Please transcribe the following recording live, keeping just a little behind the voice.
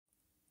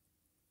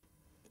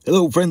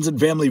Hello, friends and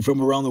family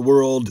from around the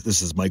world.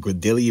 This is Mike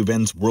with Daily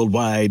Events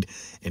Worldwide,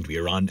 and we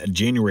are on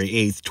January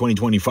 8th,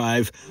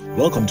 2025.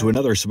 Welcome to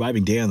another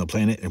surviving day on the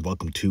planet, and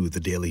welcome to the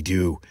Daily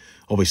Dew.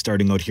 Always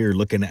starting out here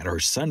looking at our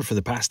sun for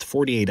the past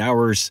 48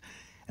 hours,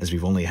 as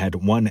we've only had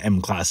one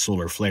M-class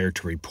solar flare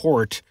to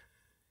report,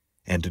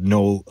 and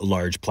no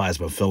large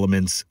plasma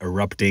filaments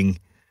erupting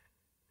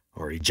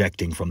or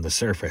ejecting from the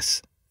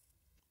surface.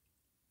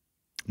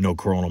 No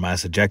coronal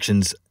mass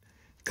ejections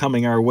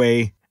coming our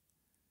way,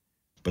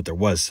 but there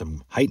was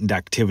some heightened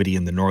activity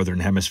in the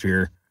northern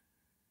hemisphere.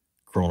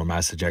 Coronal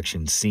mass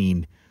ejection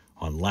seen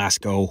on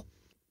LASCO.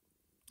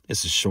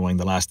 This is showing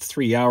the last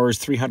 3 hours,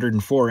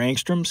 304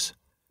 angstroms.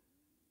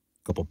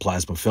 A couple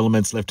plasma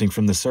filaments lifting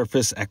from the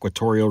surface,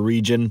 equatorial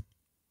region.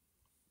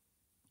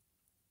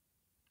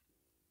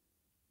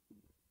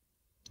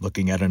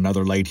 Looking at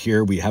another light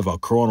here, we have a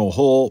coronal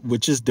hole,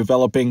 which is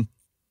developing.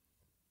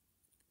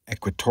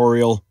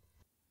 Equatorial,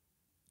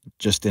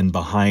 just in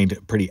behind,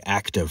 pretty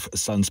active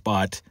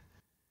sunspot.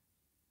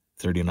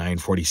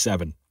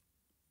 3947.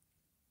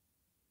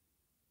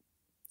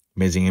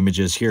 Amazing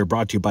images here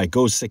brought to you by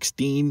Go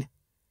 16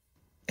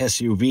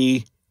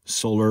 SUV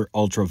Solar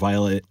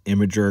Ultraviolet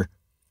Imager.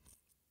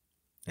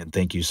 And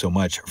thank you so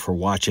much for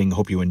watching.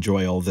 Hope you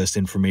enjoy all this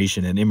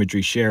information and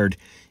imagery shared.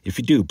 If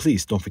you do,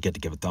 please don't forget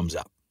to give a thumbs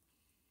up.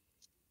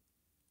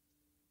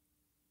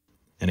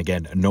 And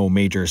again, no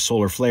major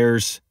solar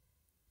flares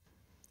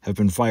have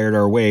been fired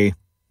our way,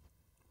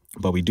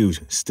 but we do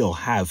still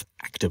have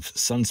active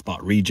sunspot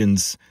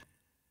regions.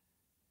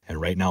 And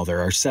right now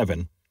there are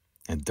 7,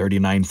 and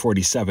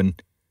 3947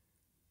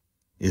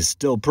 is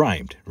still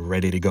primed,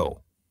 ready to go.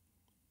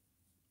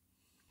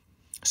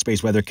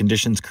 Space weather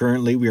conditions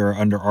currently, we are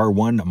under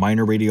R1,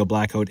 minor radio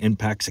blackout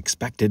impacts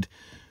expected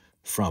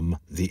from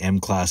the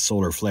M-class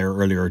solar flare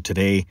earlier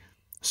today.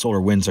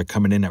 Solar winds are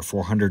coming in at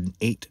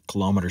 408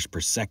 kilometers per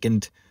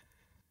second.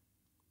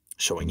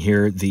 Showing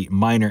here the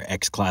minor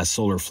X-class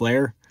solar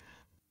flare.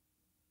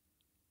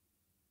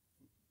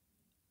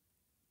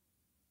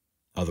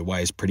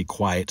 Otherwise, pretty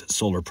quiet.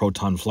 Solar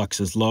proton flux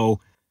is low.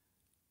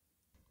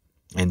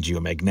 And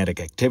geomagnetic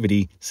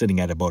activity sitting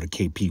at about a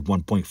KP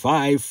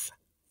 1.5.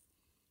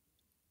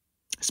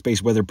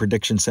 Space Weather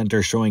Prediction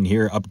Center showing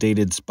here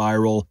updated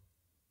spiral.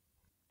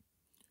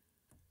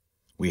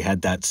 We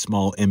had that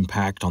small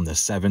impact on the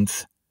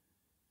 7th.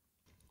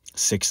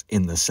 6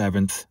 in the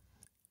 7th.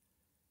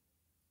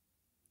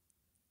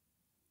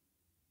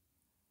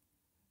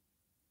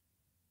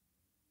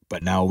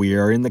 But now we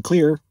are in the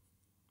clear.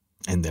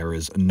 And there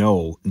is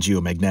no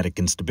geomagnetic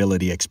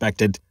instability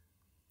expected.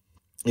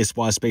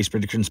 ISWA Space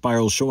Prediction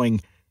Spiral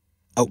showing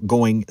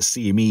outgoing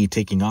CME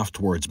taking off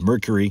towards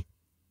Mercury.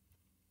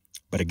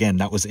 But again,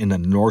 that was in a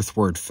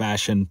northward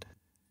fashion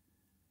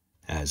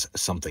as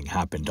something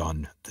happened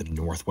on the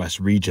northwest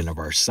region of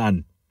our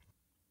sun.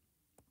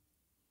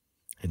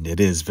 And it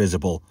is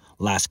visible.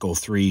 LASCO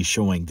 3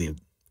 showing the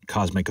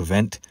cosmic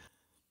event.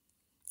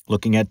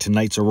 Looking at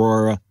tonight's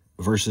aurora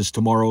versus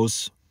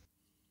tomorrow's.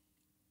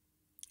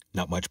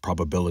 Not much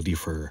probability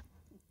for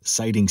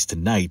sightings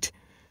tonight.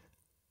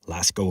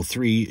 LASCO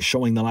 3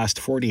 showing the last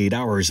 48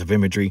 hours of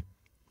imagery.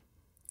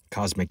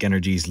 Cosmic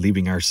energies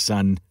leaving our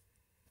sun.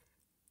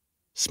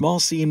 Small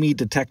CME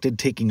detected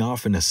taking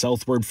off in a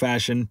southward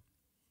fashion.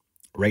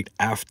 Right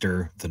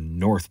after the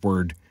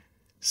northward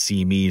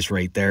CMEs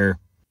right there.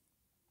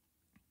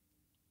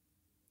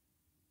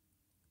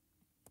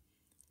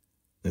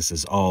 This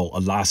is all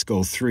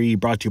LASCO 3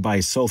 brought to you by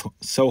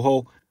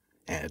Soho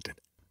and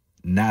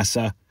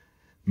NASA.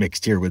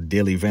 Mixed here with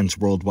Daily Events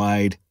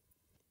Worldwide.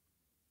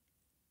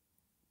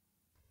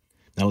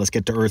 Now let's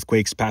get to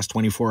earthquakes past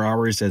 24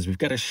 hours as we've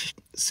got a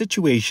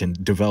situation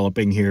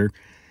developing here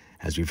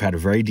as we've had a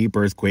very deep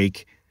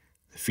earthquake,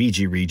 the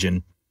Fiji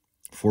region,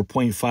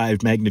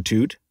 4.5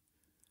 magnitude,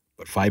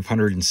 but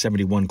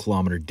 571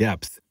 kilometer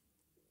depth.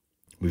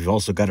 We've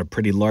also got a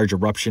pretty large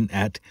eruption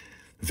at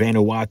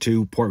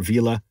Vanuatu, Port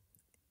Vila,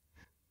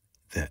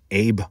 the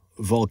Abe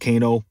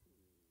volcano.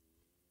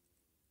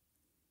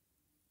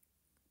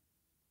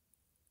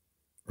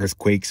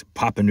 Earthquakes,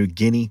 Papua New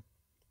Guinea,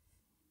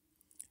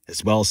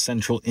 as well as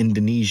central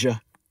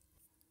Indonesia.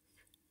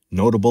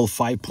 Notable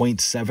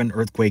 5.7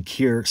 earthquake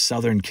here,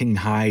 southern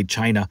Qinghai,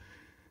 China,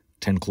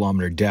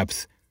 10-kilometer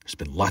depth. There's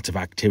been lots of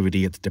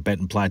activity at the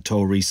Tibetan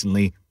Plateau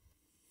recently.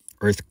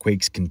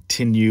 Earthquakes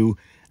continue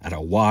at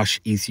Awash,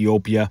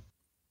 Ethiopia.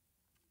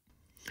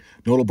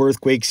 Notable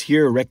earthquakes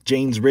here, Rek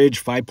Janes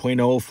Ridge, 5.0,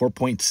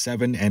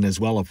 4.7, and as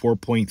well a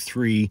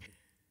 4.3.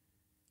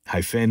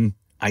 Hyphen,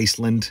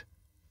 Iceland.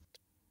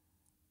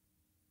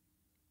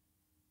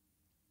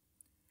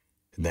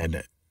 And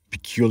then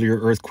peculiar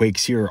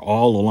earthquakes here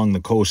all along the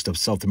coast of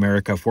South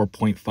America,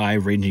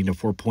 4.5 ranging to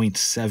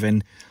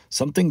 4.7.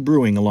 Something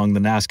brewing along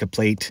the Nazca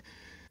Plate.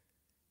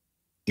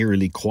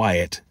 Eerily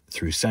quiet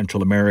through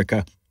Central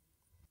America.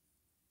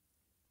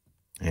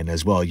 And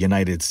as well,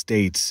 United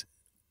States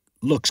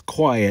looks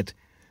quiet,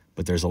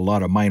 but there's a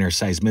lot of minor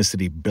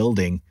seismicity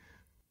building,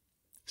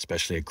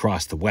 especially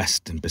across the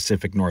west and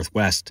Pacific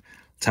Northwest.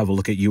 Let's have a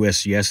look at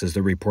USGS as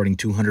they're reporting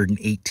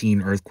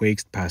 218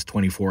 earthquakes the past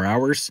 24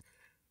 hours.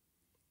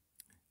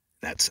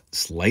 That's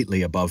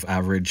slightly above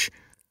average.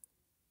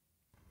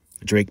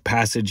 Drake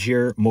Passage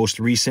here, most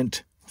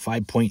recent,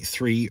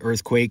 5.3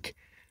 earthquake,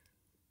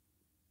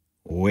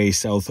 way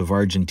south of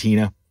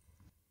Argentina.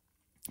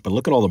 But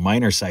look at all the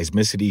minor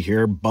seismicity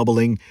here,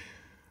 bubbling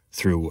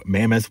through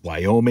Mammoth,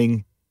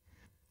 Wyoming,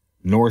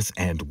 north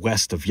and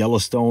west of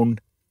Yellowstone,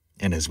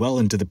 and as well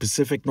into the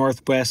Pacific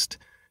Northwest,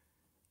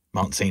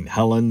 Mount St.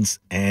 Helens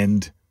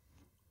and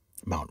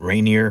Mount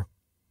Rainier.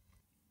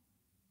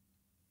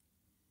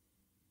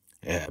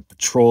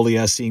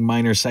 Petrolia seeing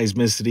minor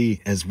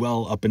seismicity as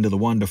well up into the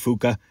Juan de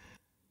Fuca.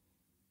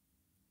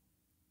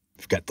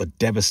 We've got the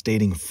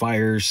devastating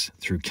fires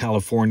through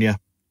California.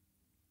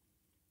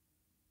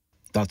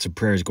 Thoughts and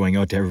prayers going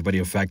out to everybody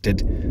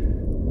affected.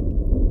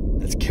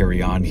 Let's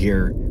carry on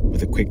here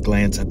with a quick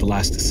glance at the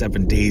last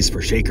 7 days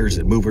for shakers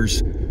and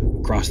movers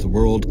across the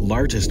world,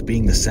 largest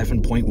being the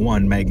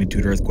 7.1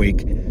 magnitude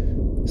earthquake,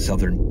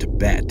 southern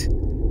Tibet,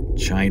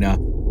 China.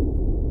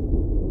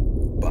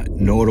 But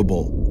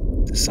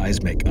notable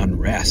seismic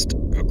unrest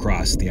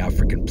across the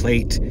African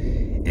plate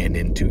and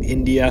into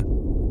India.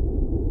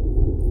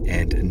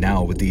 And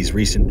now with these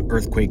recent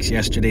earthquakes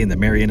yesterday in the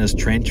Marianas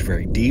Trench,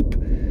 very deep,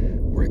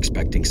 we're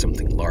expecting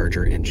something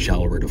larger and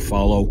shallower to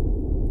follow,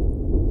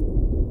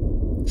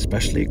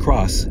 especially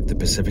across the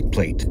Pacific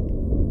plate.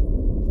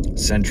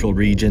 Central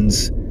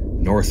regions,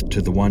 north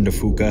to the Juan de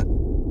Fuca,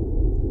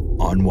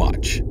 on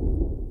watch.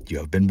 You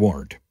have been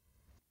warned.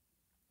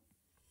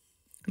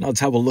 Now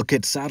let's have a look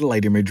at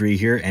satellite imagery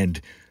here and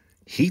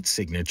heat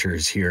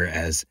signatures here.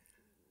 As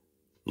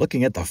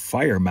looking at the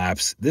fire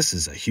maps, this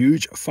is a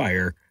huge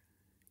fire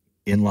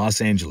in Los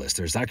Angeles.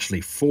 There's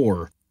actually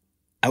 4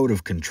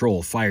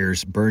 out-of-control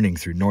fires burning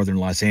through northern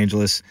Los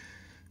Angeles,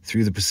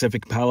 through the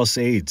Pacific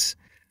Palisades.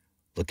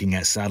 Looking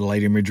at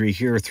satellite imagery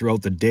here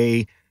throughout the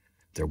day,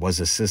 there was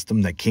a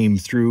system that came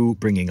through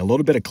bringing a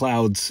little bit of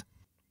clouds,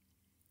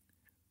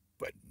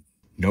 but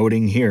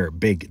noting here,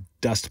 big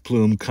dust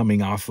plume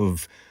coming off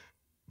of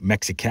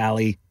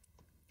Mexicali,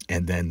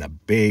 and then the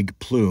big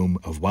plume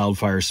of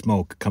wildfire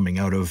smoke coming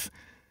out of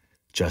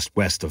just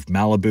west of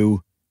Malibu,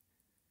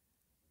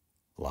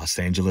 Los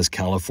Angeles,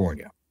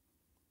 California.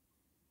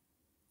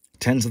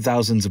 Tens of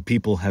thousands of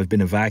people have been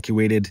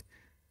evacuated.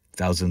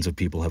 Thousands of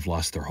people have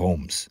lost their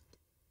homes.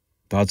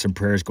 Thoughts and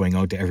prayers going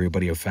out to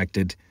everybody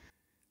affected.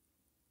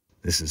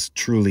 This is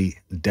truly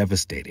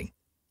devastating,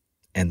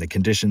 and the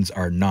conditions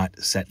are not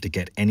set to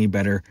get any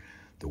better.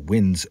 The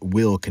winds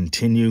will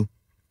continue.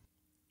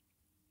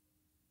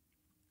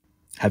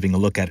 Having a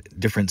look at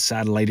different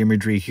satellite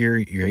imagery here,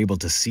 you're able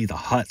to see the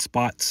hot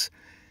spots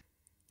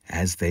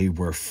as they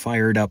were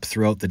fired up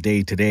throughout the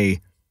day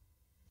today.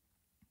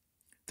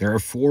 There are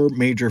 4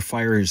 major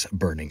fires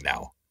burning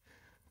now.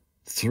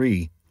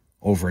 3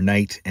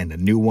 overnight and a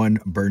new one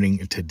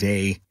burning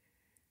today.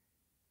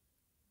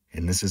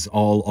 And this is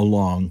all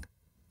along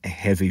a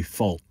heavy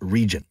fault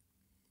region.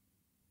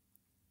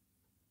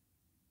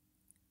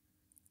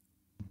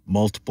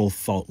 Multiple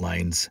fault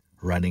lines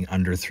running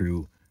under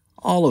through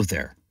all of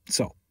there.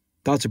 So,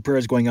 thoughts and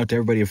prayers going out to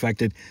everybody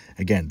affected.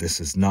 Again,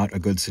 this is not a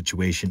good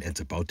situation.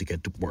 It's about to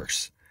get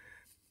worse.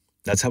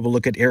 Let's have a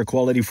look at air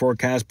quality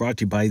forecast brought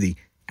to you by the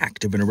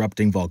Active and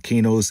Erupting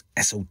Volcanoes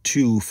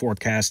SO2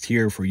 forecast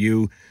here for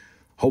you.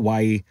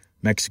 Hawaii,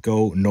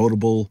 Mexico,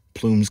 notable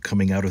plumes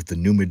coming out of the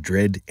New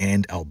Madrid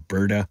and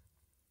Alberta.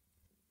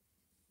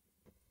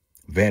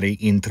 Very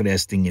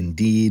interesting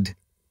indeed.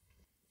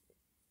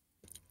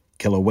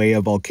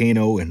 Kilauea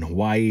volcano in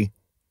Hawaii,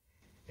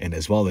 and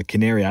as well the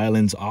Canary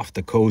Islands off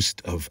the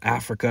coast of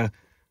Africa.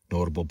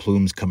 Notable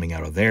plumes coming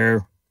out of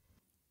there.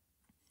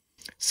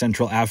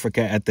 Central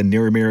Africa at the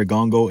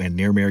Nyiragongo and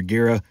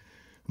Nyamiragira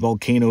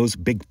volcanoes.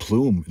 Big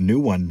plume, new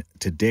one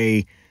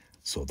today.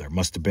 So there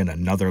must have been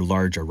another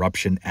large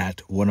eruption at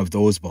one of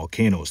those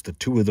volcanoes, the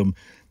 2 of them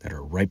that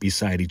are right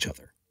beside each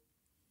other.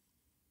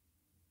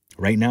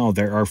 Right now,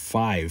 there are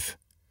 5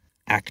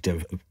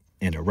 active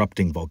and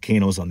erupting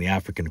volcanoes on the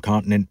African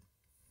continent.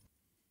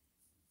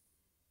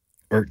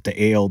 Ert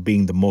Ale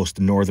being the most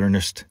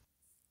northernest.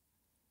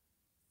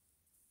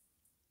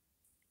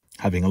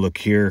 Having a look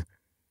here,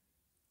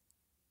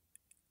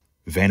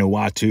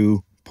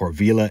 Vanuatu,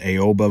 Porvila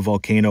Aoba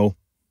volcano.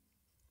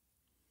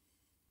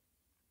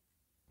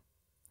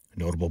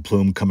 Notable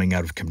plume coming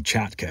out of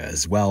Kamchatka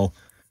as well.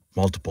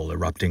 Multiple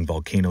erupting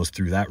volcanoes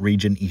through that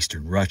region,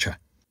 eastern Russia.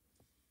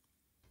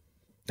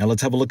 Now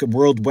let's have a look at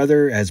world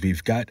weather, as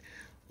we've got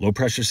low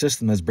pressure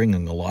system that's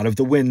bringing a lot of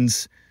the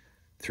winds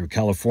through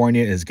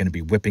California, is going to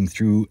be whipping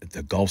through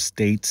the Gulf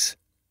states.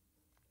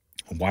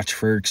 Watch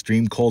for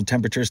extreme cold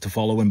temperatures to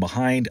follow in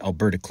behind.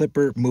 Alberta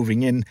Clipper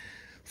moving in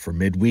for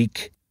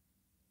midweek,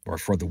 or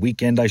for the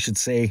weekend, I should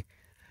say.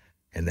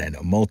 And then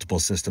multiple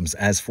systems,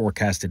 as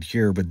forecasted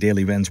here with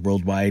daily events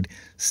worldwide,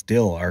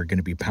 still are going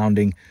to be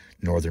pounding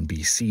northern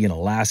BC and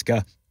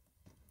Alaska.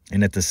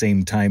 And at the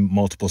same time,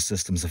 multiple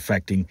systems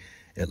affecting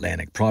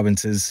Atlantic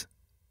provinces.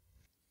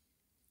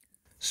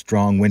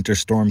 Strong winter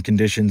storm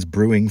conditions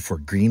brewing for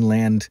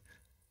Greenland.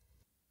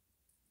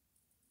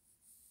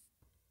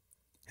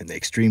 And the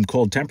extreme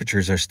cold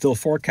temperatures are still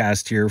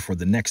forecast here for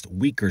the next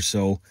week or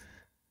so.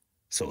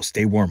 So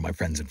stay warm, my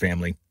friends and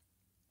family.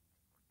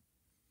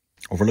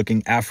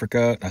 Overlooking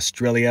Africa,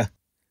 Australia,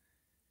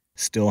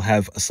 still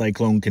have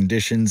cyclone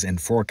conditions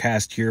and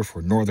forecast here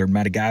for northern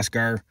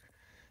Madagascar,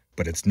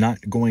 but it's not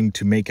going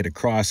to make it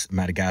across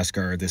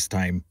Madagascar this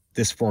time.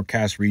 This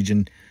forecast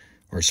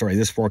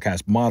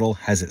model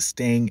has it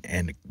staying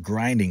and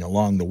grinding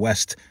along the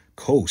west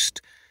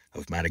coast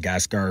of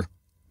Madagascar.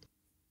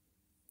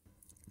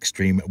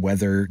 Extreme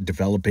weather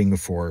developing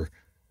for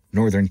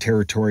northern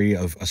territory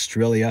of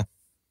Australia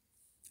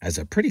as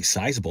a pretty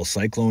sizable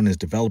cyclone is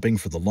developing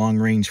for the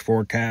long-range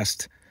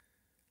forecast.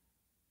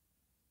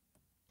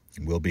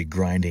 We'll be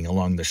grinding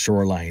along the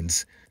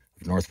shorelines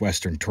of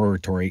northwestern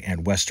territory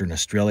and Western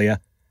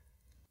Australia.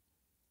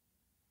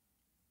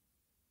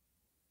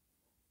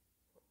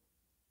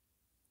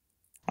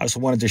 I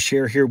also wanted to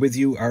share here with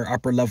you our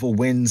upper-level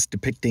winds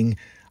depicting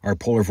our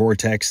polar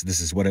vortex. This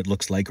is what it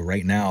looks like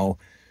right now.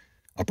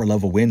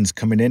 Upper-level winds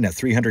coming in at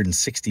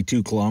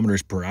 362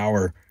 kilometers per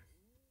hour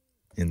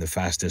in the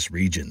fastest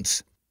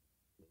regions.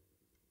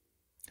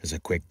 As a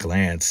quick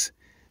glance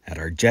at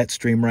our jet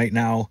stream right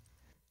now,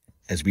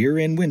 as we are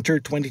in winter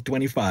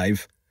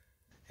 2025,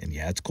 and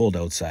yeah, it's cold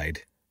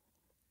outside,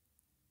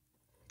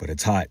 but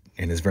it's hot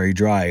and it's very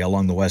dry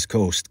along the west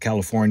coast,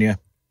 California.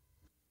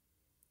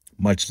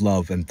 Much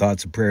love and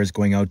thoughts and prayers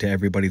going out to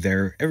everybody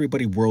there,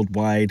 everybody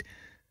worldwide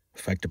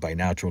affected by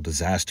natural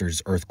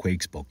disasters,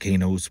 earthquakes,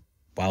 volcanoes,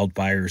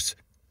 wildfires,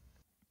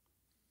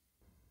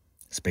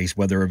 space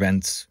weather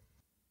events.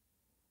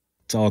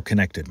 It's all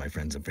connected, my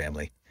friends and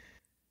family.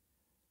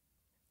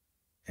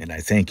 And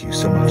I thank you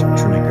so much. I'm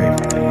truly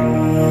grateful that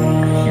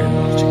you're here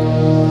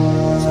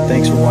watching. So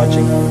thanks for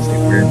watching.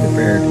 Stay weird and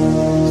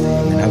prepared.